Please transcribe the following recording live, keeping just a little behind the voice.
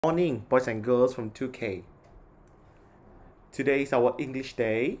Morning, boys and girls from 2K. Today is our English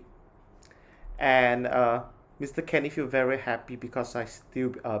day, and Mr. Kenny feel very happy because I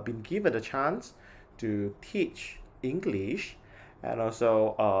still been given a chance to teach English and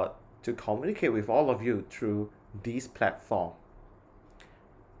also to communicate with all of you through this platform.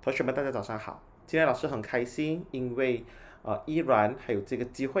 同学们，大家早上好。今天老师很开心，因为依然还有这个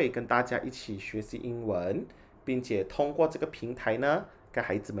机会跟大家一起学习英文，并且通过这个平台呢，跟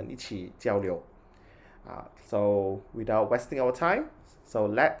孩子们一起交流。So without wasting our time, so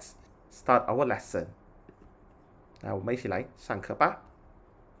let's start our lesson. 那我们一起来上课吧。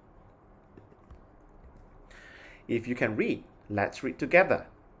If you can read, let's read together.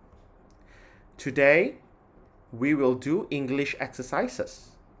 Today, we will do English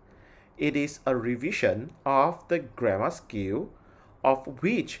exercises. It is a revision of the grammar skill of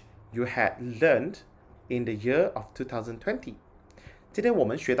which you had learned in the year of 2020. 今天我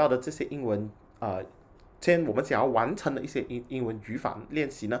们学到的这些英文今天我们想要完成的一些英文语法练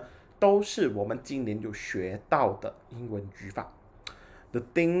习呢，都是我们今年有学到的英文语法。The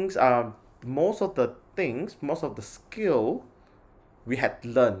things most of the skill we had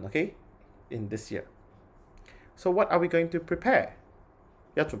learned, okay, in this year. So what are we going to prepare?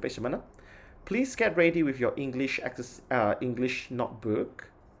 要准备什么呢？ Please get ready with your English notebook.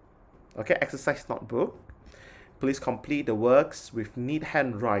 Okay, exercise notebook. Please complete the works with neat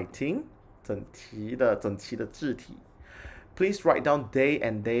handwriting. 整齐的字体。Please write down day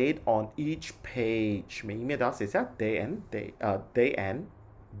and date on each page. 每一面都要写下 day and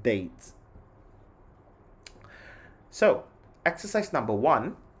date. So, exercise number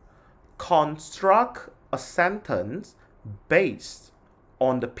 1. Construct a sentence based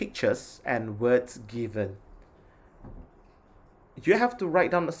on the pictures and words given. You have to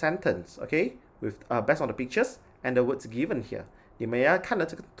write down a sentence, okay, with based on the pictures and the words given here. 你们要看的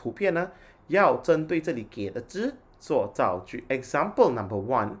这个图片呢，要针对这里给的字做造句。Example number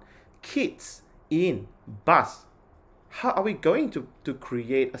 1, kids in bus. How are we going to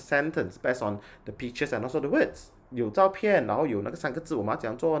create a sentence based on the pictures and also the words? 有照片，然后有那个3个字，我们要怎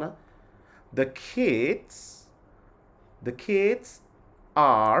样做呢？ The kids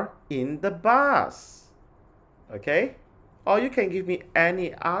are in the bus. Okay? Or you can give me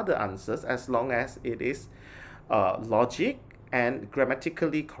any other answers as long as it is logic and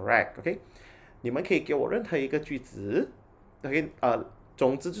grammatically correct. Okay? 你们可以给我任何一个句子 ，OK，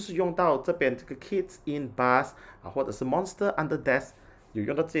 总之就是用到这边这个 kids in bus 或者是 monster under desk 有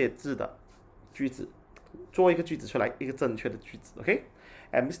用到这些字的句子，做一个句子出来，一个正确的句子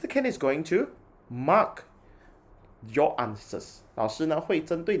 ，OK？And Mr. Ken is going to mark your answers. 老师呢会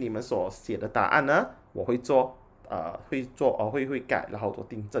针对你们所写的答案呢，我会改，然后做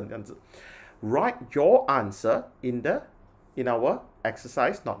订正这样子。Write your answer in our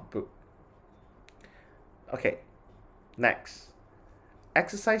exercise notebook. Okay, next.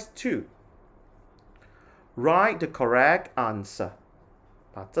 Exercise 2. Write the correct answer.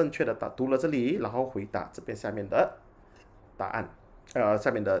 把正确的读了这里，然后回答这边下面的答案，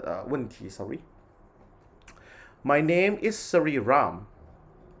下面的问题 ，sorry. My name is Sri Ram.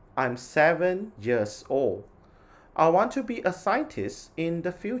 I'm 7 years old. I want to be a scientist in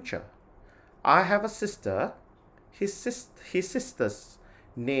the future. I have a sister. His sister's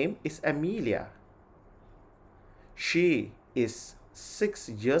name is Amelia. She is 6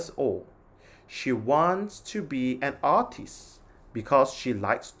 years old. She wants to be an artist because she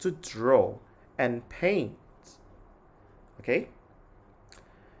likes to draw and paint. Okay?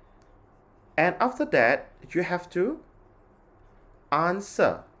 And after that, you have to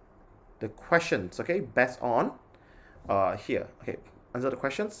answer the questions, okay, based on here. Okay, answer the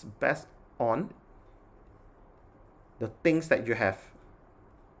questions based on the things that you have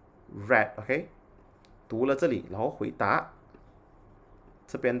read, okay? 读了这里，然后回答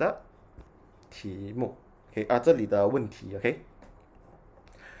这边的题目 ，OK 这里的问题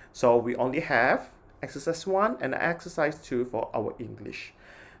 ，OK。So we only have exercise 1 and exercise 2 for our English.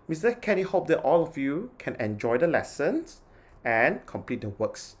 Mr. Kenny hope that all of you can enjoy the lessons and complete the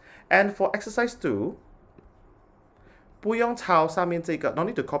works. And for exercise 2, 不用抄上面这个 ，no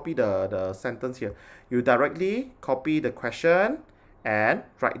need to copy the sentence here. You directly copy the question and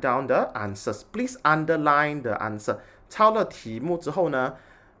write down the answers. Please underline the answer. 抄了题目之后呢，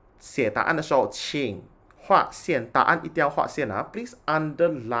写答案的时候请画线，答案一定要画线啊。Please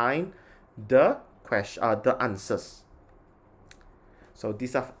underline the answers. So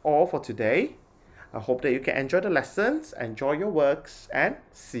these are all for today. I hope that you can enjoy the lessons, enjoy your works, and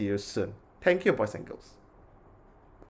see you soon. Thank you, boys and girls.